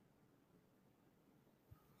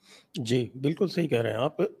 जी, बिल्कुल सही कह रहे हैं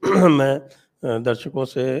आप। मैं दर्शकों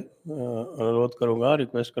से अनुरोध करूँगा,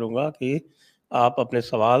 रिक्वेस्ट करूँगा कि आप अपने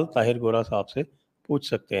सवाल ताहिर गोरा साहब से पूछ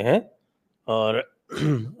सकते हैं, और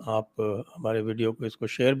आप हमारे वीडियो को इसको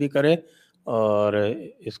शेयर भी करें, और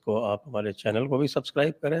इसको आप हमारे चैनल को भी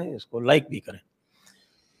सब्सक्राइब करें, इसको लाइक भी करें।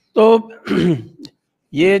 तो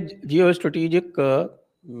ये जियो स्ट्रेटेजिक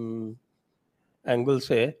एंगल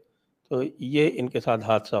से तो ये इनके साथ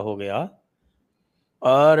हादसा हो गया,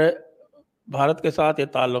 और भारत के साथ ये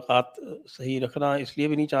ताल्लुकात सही रखना इसलिए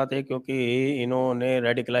भी नहीं चाहते क्योंकि इन्होंने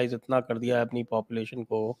रेडिकलाइज इतना कर दिया है अपनी पॉपुलेशन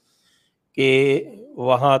को कि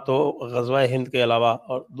वहाँ तो ग़ज़वा हिंद के अलावा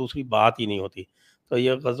और दूसरी बात ही नहीं होती। तो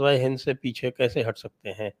ये ग़ज़वा हिंद से पीछे कैसे हट सकते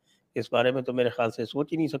हैं, इस बारे में तो मेरे ख़्याल से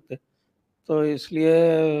सोच ही नहीं सकते। तो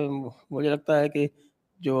इसलिए मुझे लगता है कि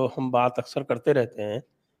जो हम बात अक्सर करते रहते हैं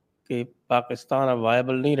कि पाकिस्तान अब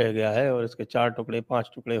वायबल नहीं रह गया है और इसके 4 टुकड़े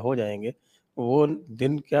 5 टुकड़े हो जाएंगे, वो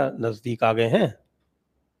दिन क्या नज़दीक आ गए हैं।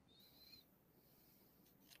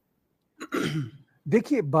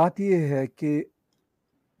 देखिए, बात यह है कि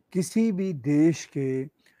किसी भी देश के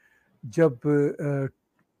जब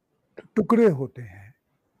टुकड़े होते हैं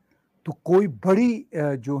तो कोई बड़ी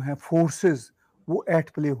जो है फोर्सेस वो एट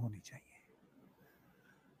प्ले होनी चाहिए।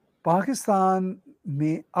 पाकिस्तान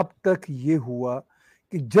में अब तक ये हुआ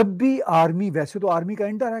कि जब भी आर्मी, वैसे तो आर्मी का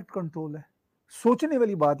इनडायरेक्ट कंट्रोल है, सोचने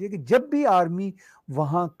वाली बात यह कि जब भी आर्मी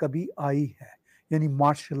वहां कभी आई है, यानी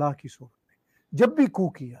मार्शल लॉ की सूरत में जब भी कू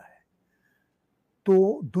किया है,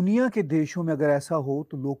 तो दुनिया के देशों में अगर ऐसा हो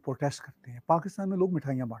तो लोग प्रोटेस्ट करते हैं। पाकिस्तान में लोग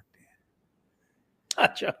मिठाइयां बांटते हैं।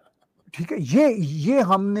 अच्छा। ठीक है, ये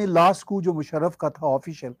हमने लास्ट कू जो मुशर्रफ का था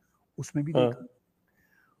ऑफिशियल, उसमें भी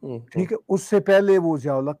देखा। ठीक है, उससे पहले वो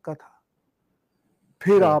ज़िया-उल-हक का था,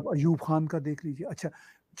 फिर आप अयूब खान का देख लीजिए। अच्छा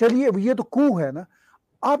चलिए, ये तो कू है ना।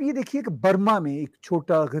 आप ये देखिए कि बर्मा में एक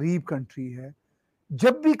छोटा गरीब कंट्री है,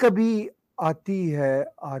 जब भी कभी आती है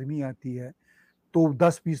आर्मी आती है तो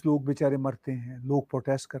 10-20 लोग बेचारे मरते हैं, लोग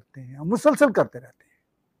प्रोटेस्ट करते हैं, मुसलसल करते रहते हैं।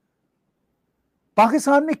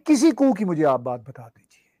 पाकिस्तान में किसी कू की मुझे आप बात बता दीजिए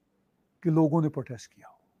कि लोगों ने प्रोटेस्ट किया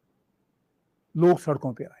हो, लोग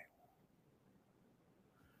सड़कों पे आए।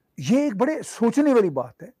 ये एक बड़े सोचने वाली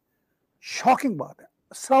बात है, शॉकिंग बात है।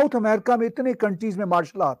 साउथ अमेरिका में इतने कंट्रीज में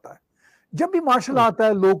मार्शल आता है, जब भी मार्शल आता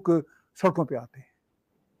है लोग सड़कों पे आते हैं।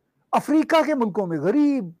 अफ्रीका के मुल्कों में,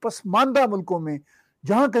 गरीब पसमानदा मुल्कों में,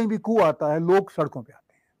 जहां कहीं भी कू आता है लोग सड़कों पे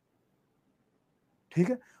आते हैं। ठीक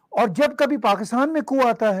है, और जब कभी पाकिस्तान में कू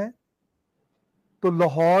आता है तो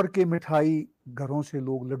लाहौर के मिठाई घरों से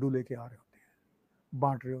लोग लड्डू लेके आ रहे होते हैं,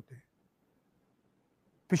 बांट रहे होते हैं।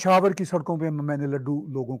 पेशावर की सड़कों पे मैंने लड्डू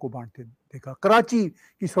लोगों को बांटते देखा, कराची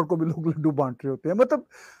की सड़कों पे लोग लड्डू बांट रहे होते हैं। मतलब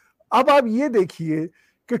अब आप ये देखिए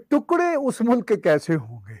कि टुकड़े उस मुल्क के कैसे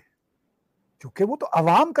होंगे, क्योंकि वो तो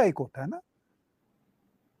अवाम का एक होता है ना,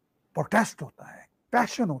 प्रोटेस्ट होता है,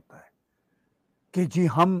 पैशन होता है कि जी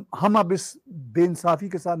हम अब इस बेइंसाफी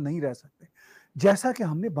के साथ नहीं रह सकते। जैसा कि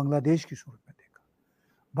हमने बांग्लादेश की सूरत में देखा,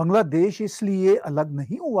 बांग्लादेश इसलिए अलग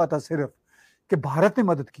नहीं हुआ था सिर्फ कि भारत ने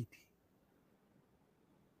मदद की थी,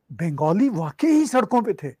 बंगाली वाकई ही सड़कों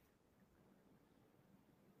पे थे,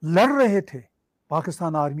 लड़ रहे थे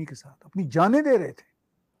पाकिस्तान आर्मी के साथ, अपनी जानें दे रहे थे,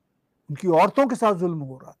 उनकी औरतों के साथ जुल्म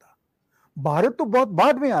हो रहा था। भारत तो बहुत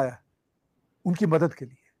बाद में आया उनकी मदद के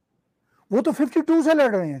लिए, वो तो 52 से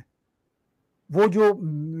लड़ रहे हैं। वो जो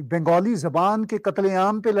बंगाली जबान के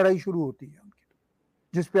कत्लेआम पे लड़ाई शुरू होती है उनकी,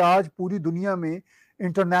 जिस पे आज पूरी दुनिया में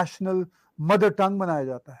इंटरनेशनल मदर टंग बनाया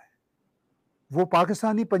जाता है। वो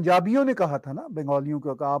पाकिस्तानी पंजाबियों ने कहा था ना बंगालियों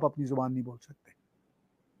को कि आप अपनी जुबान नहीं बोल सकते,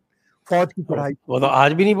 फौज की पढ़ाई। वो तो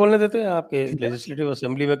आज भी नहीं बोलने देते हैं आपके लेजिस्लेटिव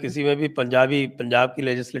असेंबली में, किसी में भी पंजाब की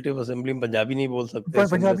लेजिस्लेटिव असेंबली में पंजाबी नहीं बोल सकते,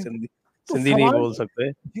 सिंध में पंजाबी। तो सिंधी नहीं सवाल बोल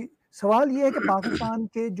सकते। जी, सवाल ये है कि पाकिस्तान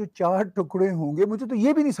के जो 4 टुकड़े होंगे, मुझे तो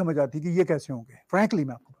ये भी नहीं समझ आती कि ये कैसे होंगे, फ्रैंकली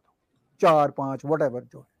मैं आपको बताऊं, 4-5 व्हाटएवर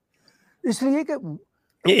जो है, इसलिए कि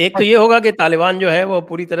एक तो ये होगा कि तालिबान जो है वो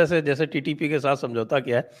पूरी तरह से जैसे टीटीपी के साथ समझौता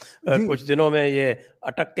किया है, जी कुछ दिनों में ये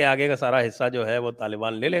अटक के आगे का सारा हिस्सा जो है वो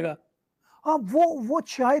तालिबान ले लेगा। हाँ, वो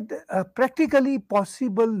शायद प्रैक्टिकली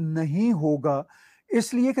पॉसिबल नहीं होगा,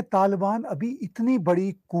 इसलिए कि तालिबान अभी इतनी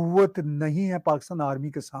बड़ी कुव्वत नहीं है पाकिस्तान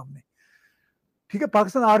आर्मी के सामने। ठीक है,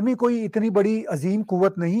 पाकिस्तान आर्मी कोई इतनी बड़ी अजीम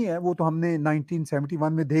कुव्वत नहीं है, वो तो हमने 1971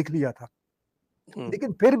 में देख लिया था।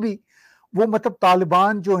 लेकिन फिर भी वो मतलब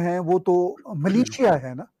तालिबान जो है वो तो मलेशिया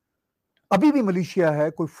है ना, अभी भी मलेशिया है,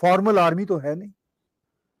 कोई फॉर्मल आर्मी तो है नहीं।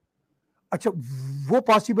 अच्छा, वो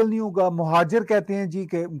पॉसिबल नहीं होगा। मुहाजिर कहते हैं जी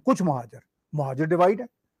के कुछ मुहाजिर डिवाइड है,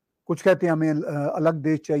 कुछ कहते हैं हमें अलग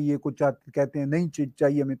देश चाहिए, कुछ कहते हैं नहीं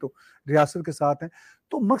चाहिए हमें तो रियासत के साथ है।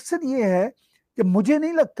 तो मकसद ये है कि मुझे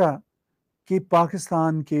नहीं लगता कि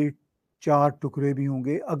पाकिस्तान के 4 टुकड़े भी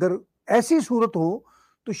होंगे। अगर ऐसी सूरत हो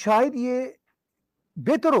तो शायद ये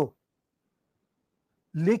बेहतर हो,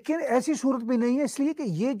 लेकिन ऐसी सूरत भी नहीं है, इसलिए कि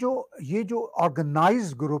ये जो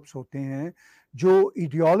ऑर्गेनाइज्ड ग्रुप्स होते हैं, जो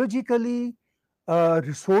आइडियोलॉजिकली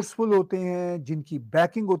रिसोर्सफुल होते हैं, जिनकी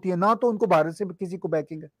बैकिंग होती है, ना तो उनको भारत से किसी को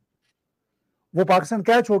बैकिंग है। वो पाकिस्तान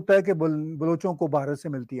क्या छोड़ता है कि बलोचों को भारत से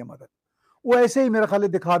मिलती है मदद। वो ऐसे ही मेरा ख्याल है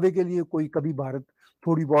दिखावे के लिए कोई कभी भारत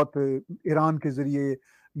थोड़ी बहुत ईरान के जरिए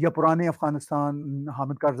या पुराने अफगानिस्तान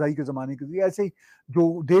हामिद कारजाई के ज़माने के जरिए ऐसे ही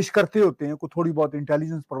जो देश करते होते हैं, को थोड़ी बहुत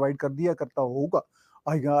इंटेलिजेंस प्रोवाइड कर दिया करता होगा,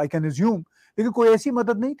 आई कैन अज्यूम। लेकिन कोई ऐसी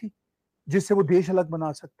मदद नहीं थी जिससे वो देश अलग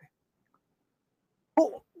बना सकते।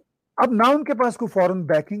 तो अब ना उनके पास कोई फॉरेन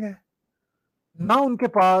बैकिंग है, ना उनके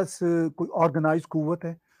पास कोई ऑर्गेनाइज कुव्वत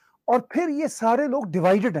है, और फिर ये सारे लोग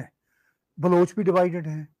डिवाइडेड हैं। बलोच भी डिवाइडेड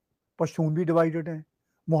हैं, पश्तून भी डिवाइडेड हैं,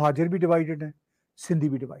 मुहाजिर भी डिवाइडेड हैं, सिंधी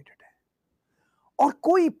भी डिवाइडेड है, और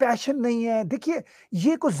कोई पैशन नहीं है। देखिए,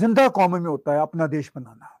 ये कुछ जिंदा कौम में होता है अपना देश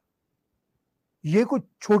बनाना, ये कोई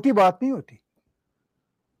छोटी बात नहीं होती।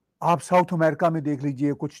 आप साउथ अमेरिका में देख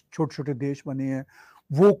लीजिए, कुछ छोटे छोटे देश बने हैं,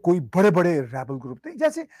 वो कोई बड़े बड़े रैबल ग्रुप थे।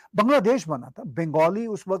 जैसे बांग्लादेश बना था, बंगाली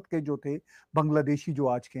उस वक्त के जो थे, बांग्लादेशी जो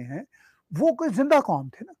आज के हैं, वो कोई जिंदा कौम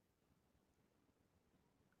थे ना।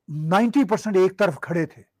 90% एक तरफ खड़े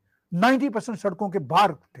थे, 90% सड़कों के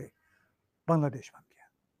बाहर थे, बांग्लादेश बन गया।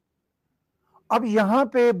 अब यहाँ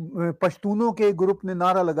पे पश्तूनों के ग्रुप ने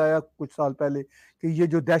नारा लगाया कुछ साल पहले कि ये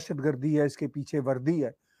जो दहशतगर्दी है इसके पीछे वर्दी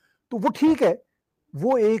है। तो वो ठीक है,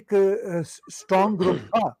 वो एक स्ट्रॉन्ग ग्रुप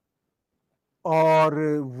था, और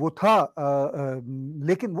वो था,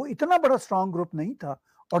 लेकिन वो इतना बड़ा स्ट्रॉन्ग ग्रुप नहीं था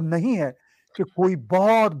और नहीं है कि कोई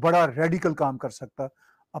बहुत बड़ा रेडिकल काम कर सकता,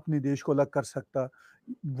 अपने देश को अलग कर सकता।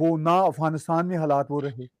 वो ना अफगानिस्तान में हालात वो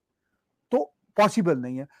रहे, तो पॉसिबल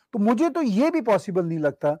नहीं है। तो मुझे तो ये भी पॉसिबल नहीं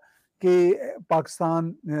लगता कि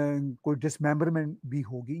पाकिस्तान कोई डिसमेंबरमेंट भी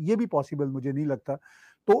होगी, ये भी पॉसिबल मुझे नहीं लगता।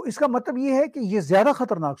 तो इसका मतलब ये है कि ये ज्यादा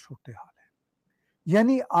खतरनाक सूरत हाल है,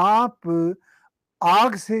 यानी आप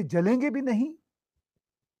आग से जलेंगे भी नहीं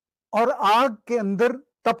और आग के अंदर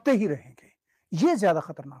तपते ही रहेंगे, ये ज्यादा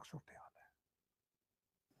खतरनाक सूरत हाल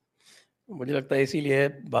है। मुझे लगता है इसीलिए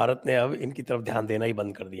भारत ने अब इनकी तरफ ध्यान देना ही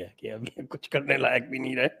बंद कर दिया है कि अब ये कुछ करने लायक भी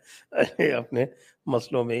नहीं रहे, अपने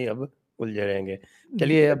मसलों में ही अब उलझे रहेंगे।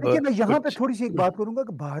 चलिए अब देखिए, मैं यहाँ पे कुछ थोड़ी सी एक बात करूंगा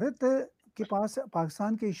कि भारत के पास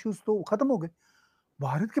पाकिस्तान के इश्यूज तो खत्म हो गए,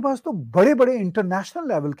 भारत के पास तो बड़े बड़े इंटरनेशनल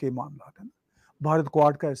लेवल के मामला है ना। भारत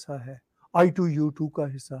क्वाड का हिस्सा है, I2U2 का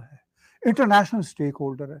हिस्सा है, इंटरनेशनल स्टेक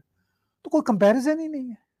होल्डर है, तो कोई कंपैरिजन ही नहीं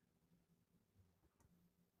है।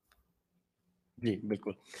 जी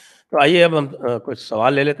बिल्कुल। तो आइए अब हम कुछ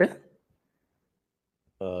सवाल ले लेते हैं,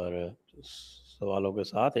 और सवालों के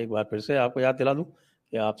साथ एक बार फिर से आपको याद दिला दूं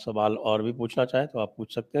कि आप सवाल और भी पूछना चाहें तो आप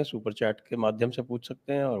पूछ सकते हैं, सुपर चैट के माध्यम से पूछ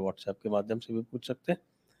सकते हैं और व्हाट्सएप के माध्यम से भी पूछ सकते हैं।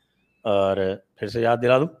 और फिर से याद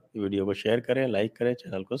दिला दूं, वीडियो को शेयर करें, लाइक करें,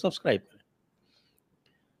 चैनल को सब्सक्राइब करें।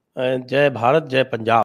 जय भारत, जय पंजाब।